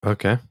them.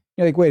 Okay.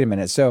 You're like, wait a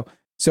minute. So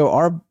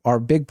our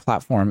big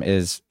platform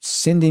is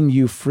sending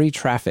you free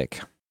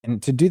traffic.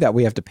 And to do that,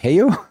 we have to pay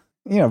you,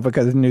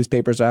 because the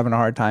newspapers are having a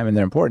hard time and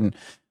they're important.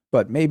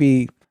 But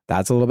maybe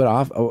that's a little bit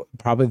off. Oh,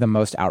 probably the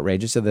most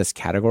outrageous of this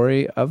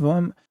category of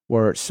them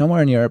were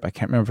somewhere in Europe. I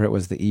can't remember if it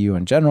was the EU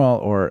in general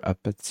or a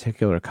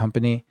particular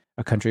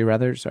country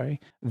rather. Sorry.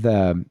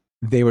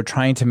 They were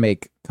trying to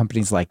make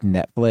companies like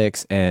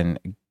Netflix and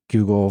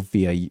Google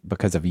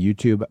because of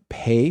YouTube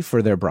pay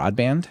for their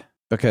broadband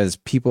because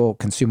people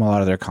consume a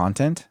lot of their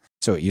content.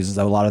 So it uses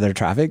a lot of their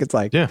traffic. It's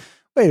like,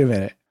 wait a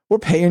minute, we're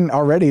paying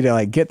already to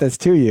like get this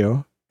to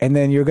you. And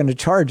then you're going to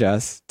charge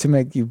us to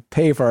make you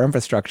pay for our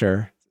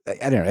infrastructure.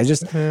 I don't know. It's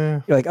just,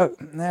 you're like, oh,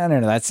 I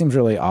don't know. That seems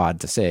really odd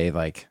to say,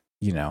 like,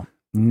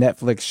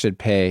 Netflix should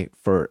pay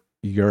for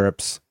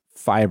Europe's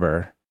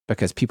fiber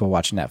because people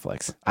watch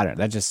Netflix. I don't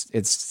know.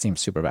 It seems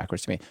super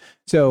backwards to me.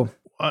 So,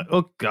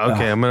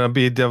 okay, I'm gonna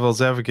be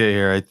devil's advocate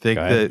here. I go think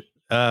ahead.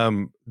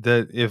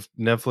 that if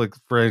Netflix,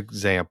 for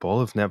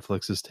example, if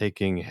Netflix is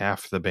taking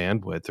half the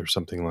bandwidth or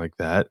something like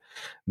that,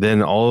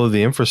 then all of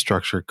the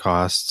infrastructure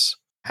costs,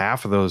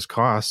 half of those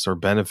costs are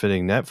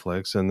benefiting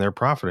Netflix and they're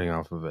profiting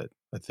off of it.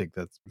 I think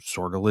that's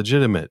sort of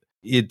legitimate.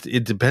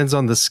 It depends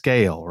on the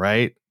scale,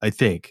 right? I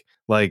think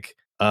like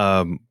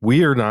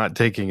we are not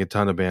taking a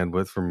ton of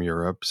bandwidth from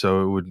Europe,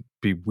 so it would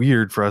be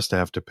weird for us to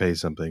have to pay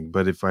something.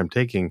 But if I'm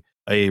taking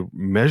a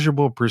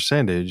measurable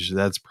percentage,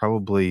 that's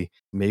probably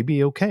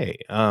maybe okay.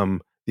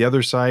 The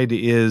other side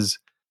is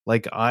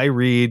like I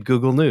read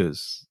Google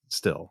News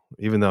still,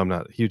 even though I'm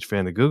not a huge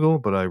fan of Google,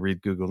 but I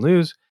read Google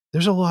News.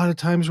 There's a lot of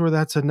times where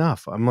that's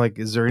enough. I'm like,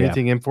 is there Yeah.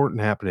 anything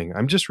important happening?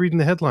 I'm just reading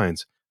the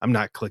headlines. I'm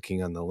not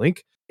clicking on the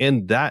link.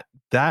 And that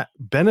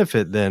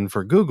benefit then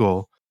for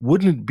Google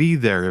wouldn't be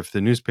there if the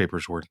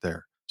newspapers weren't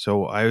there.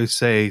 So I would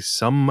say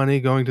some money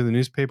going to the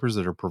newspapers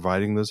that are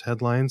providing those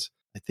headlines.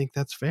 I think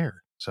that's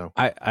fair. So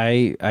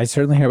I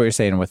certainly hear what you're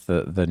saying with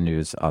the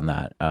news on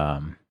that.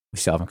 We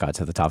still haven't got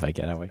to the topic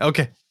yet, have we?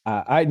 okay.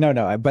 But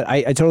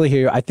I totally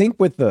hear you. I think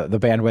with the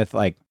bandwidth,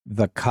 like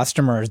the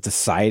customers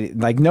decide,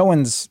 like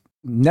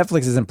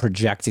Netflix isn't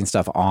projecting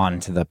stuff on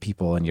to the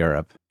people in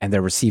Europe and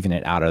they're receiving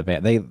it out of the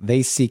band.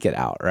 They seek it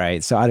out,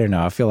 right? So I don't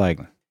know. I feel like,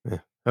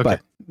 okay.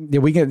 But yeah,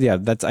 we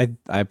get that's I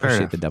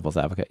appreciate the devil's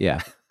advocate.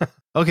 Yeah.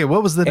 Okay,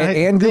 what was the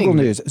and Google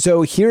News?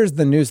 So here's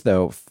the news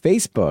though.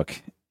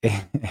 Facebook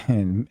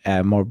and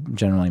more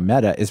generally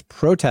Meta is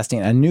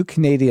protesting a new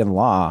Canadian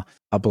law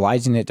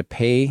obliging it to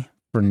pay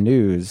for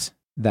news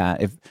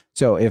that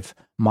if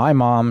my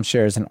mom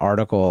shares an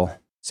article,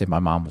 say my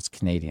mom was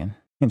Canadian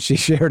and she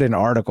shared an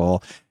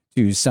article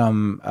to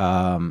some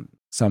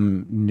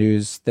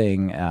news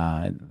thing,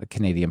 the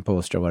Canadian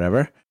Post or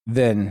whatever,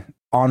 then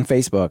on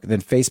Facebook,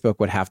 then Facebook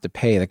would have to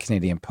pay the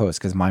Canadian Post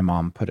because my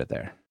mom put it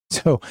there.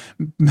 So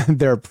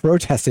they're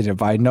protesting it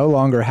by no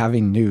longer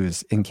having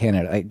news in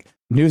Canada. Like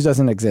news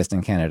doesn't exist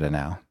in Canada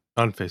now.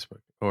 On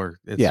Facebook or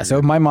Instagram. Yeah. So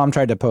if my mom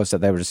tried to post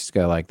it, they would just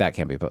go like, that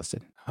can't be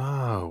posted.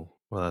 Oh,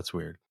 well, that's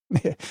weird.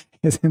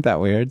 Isn't that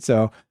weird?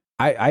 So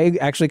I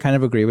actually kind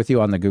of agree with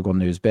you on the Google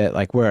News bit,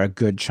 like where a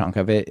good chunk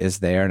of it is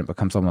there and it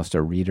becomes almost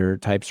a reader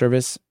type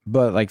service.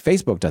 But like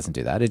Facebook doesn't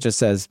do that. It just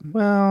says,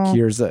 well,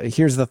 here's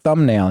the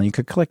thumbnail and you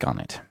could click on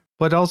it.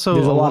 But also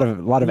there's a lot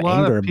of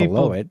anger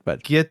below it.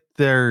 But get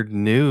their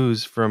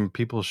news from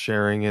people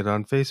sharing it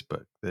on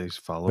Facebook. They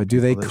follow. But do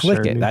they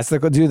click it? That's the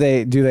do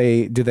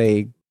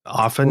they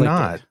often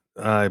not.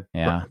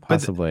 Yeah,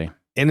 possibly.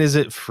 And is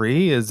it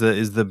free? Is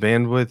the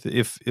bandwidth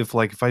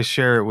if I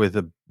share it with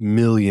 1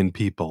 million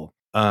people,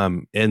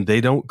 and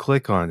they don't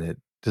click on it,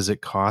 does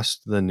it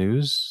cost the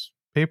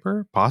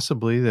newspaper?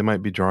 Possibly. They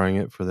might be drawing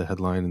it for the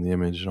headline and the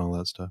image and all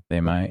that stuff.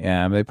 They might,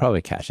 yeah, they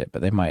probably cache it,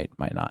 but they might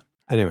not.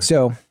 Anyway,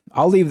 so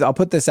I'll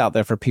put this out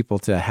there for people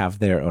to have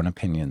their own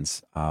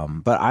opinions.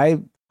 But I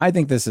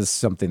think this is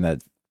something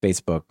that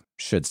Facebook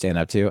should stand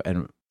up to,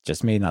 and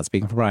just me, not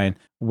speaking for Brian.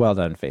 Well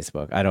done,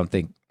 Facebook. I don't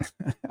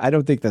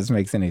think this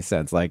makes any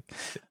sense. Like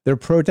they're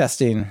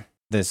protesting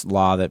this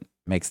law that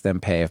makes them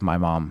pay if my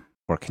mom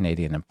were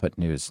Canadian and put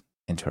news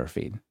into her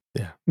feed.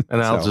 Yeah,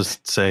 and I'll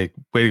just say,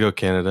 way to go,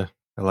 Canada.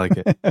 I like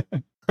it.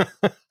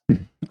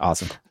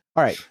 Awesome.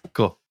 All right,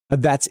 cool.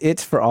 That's it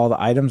for all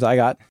the items I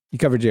got. You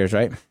covered yours,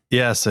 right?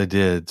 Yes, I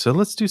did. So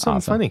let's do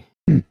something funny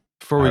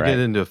before we get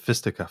into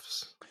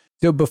fisticuffs.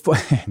 So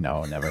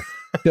no, never.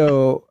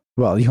 So,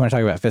 well, you want to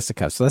talk about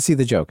fisticuffs. So let's see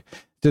the joke.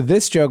 So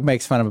this joke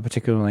makes fun of a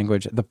particular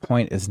language. The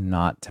point is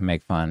not to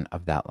make fun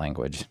of that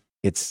language.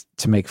 It's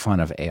to make fun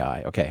of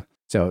AI. Okay.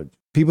 So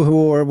people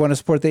who want to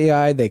support the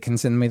AI, they can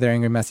send me their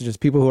angry messages.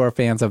 People who are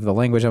fans of the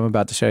language I'm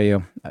about to show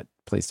you,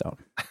 please don't.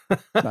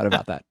 Not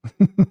about that.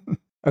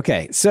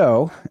 Okay.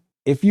 So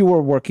if you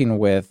were working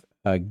with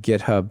a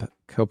GitHub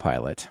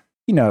Copilot,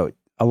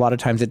 a lot of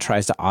times it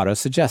tries to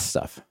auto-suggest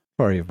stuff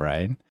for you,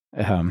 Brian.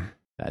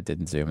 That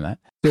didn't zoom that.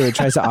 So it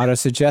tries to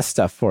auto-suggest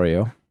stuff for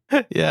you.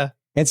 Yeah.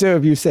 And so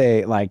if you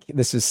say, like,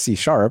 this is C#,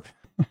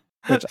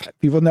 which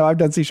people know I've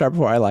done C#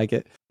 before, I like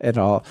it and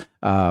all.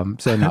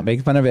 So not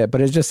making fun of it,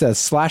 but it just says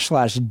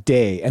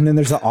 //day. And then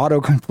there's an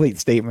autocomplete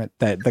statement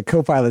that the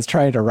Copilot's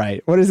trying to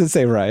write. What does it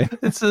say, Ryan?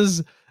 It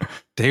says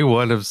day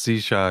 1 of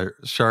C#,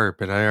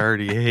 and I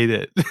already hate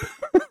it.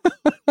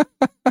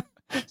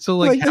 So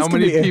like how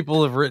many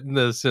people have written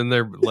this in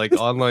their like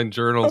online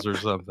journals or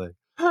something?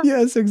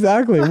 Yes,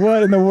 exactly.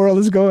 What in the world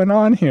is going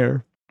on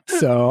here?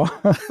 So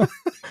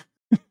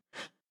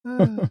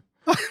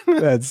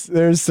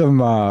there's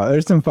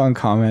some fun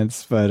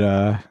comments,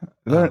 but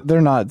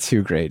they're not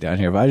too great down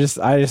here. But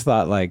I just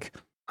thought, like,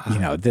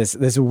 this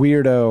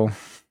weirdo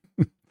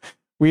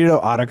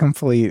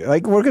autocomplete,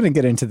 like, we're gonna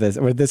get into this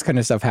where this kind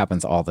of stuff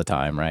happens all the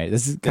time, right?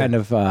 This is kind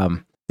of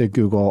the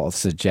Google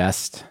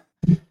suggest.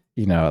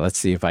 Let's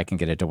see if I can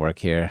get it to work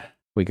here.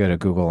 We go to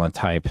Google and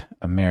type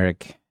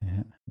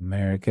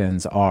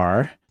Americans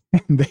are,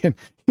 and then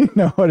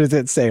what does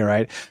it say,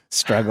 right?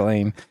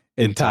 Struggling,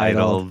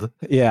 entitled.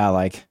 Yeah,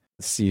 like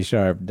C#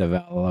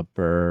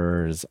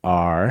 developers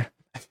are,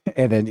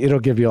 and then it'll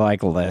give you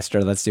like a list,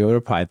 or let's do it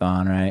with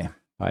Python, right?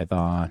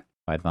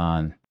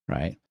 Python,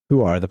 right?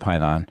 Who are the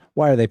Python?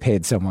 Why are they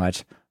paid so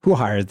much? Who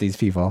hires these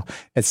people,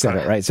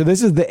 etc. Right? So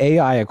this is the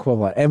AI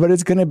equivalent, but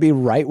it's going to be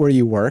right where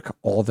you work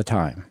all the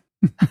time.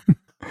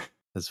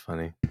 That's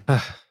funny.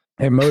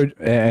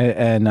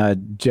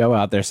 And Joe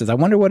out there says, I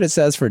wonder what it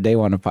says for day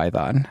one of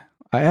Python.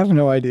 I have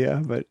no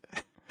idea, but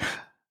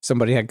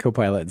somebody had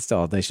Copilot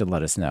installed. They should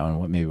let us know,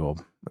 and maybe we'll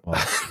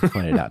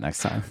point it out next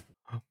time.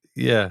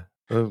 Yeah.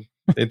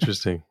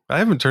 Interesting. I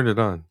haven't turned it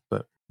on,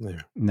 but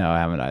yeah. No, I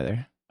haven't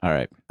either. All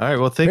right.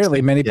 Well, thanks.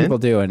 Apparently, many people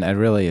do, and I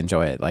really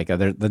enjoy it. Like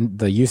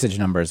the usage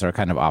numbers are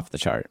kind of off the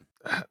chart.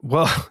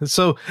 Well,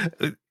 so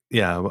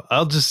yeah,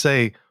 I'll just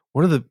say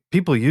one of the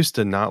people used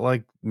to not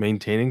like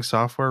maintaining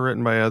software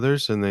written by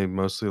others, and they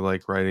mostly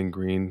like writing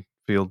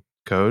greenfield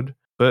code.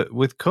 But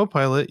with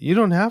Copilot, you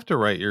don't have to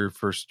write your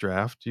first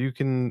draft. You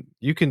can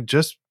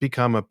just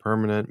become a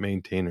permanent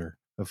maintainer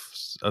of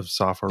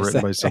software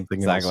written by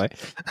something else. Exactly.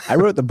 I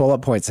wrote the bullet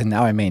points, and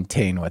now I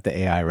maintain what the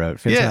AI wrote.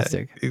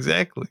 Fantastic. Yeah,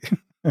 exactly.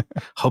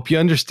 Hope you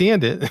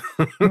understand it.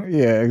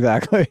 Yeah,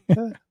 exactly.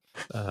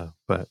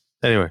 But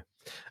anyway,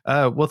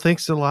 well,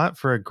 thanks a lot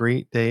for a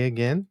great day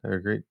again, or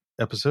a great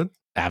episode.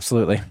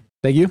 Absolutely.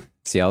 Thank you.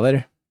 See y'all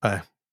later. Bye.